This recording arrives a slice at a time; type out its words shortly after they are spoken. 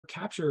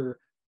capture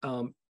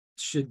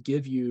should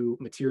give you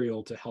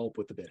material to help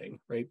with the bidding,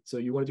 right? So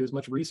you want to do as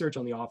much research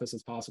on the office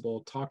as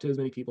possible, talk to as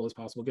many people as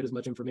possible, get as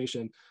much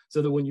information,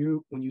 so that when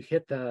you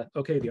hit the,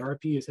 okay, the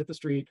RFP has hit the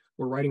street,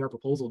 we're writing our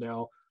proposal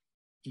now,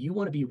 you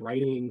want to be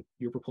writing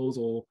your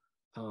proposal.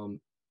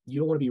 You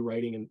don't want to be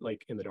writing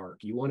in the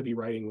dark. You want to be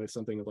writing with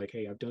something of like,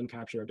 hey, I've done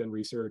capture, I've done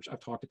research,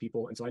 I've talked to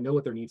people, and so I know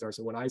what their needs are.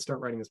 So when I start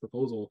writing this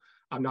proposal,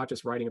 I'm not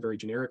just writing a very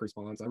generic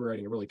response, I'm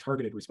writing a really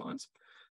targeted response.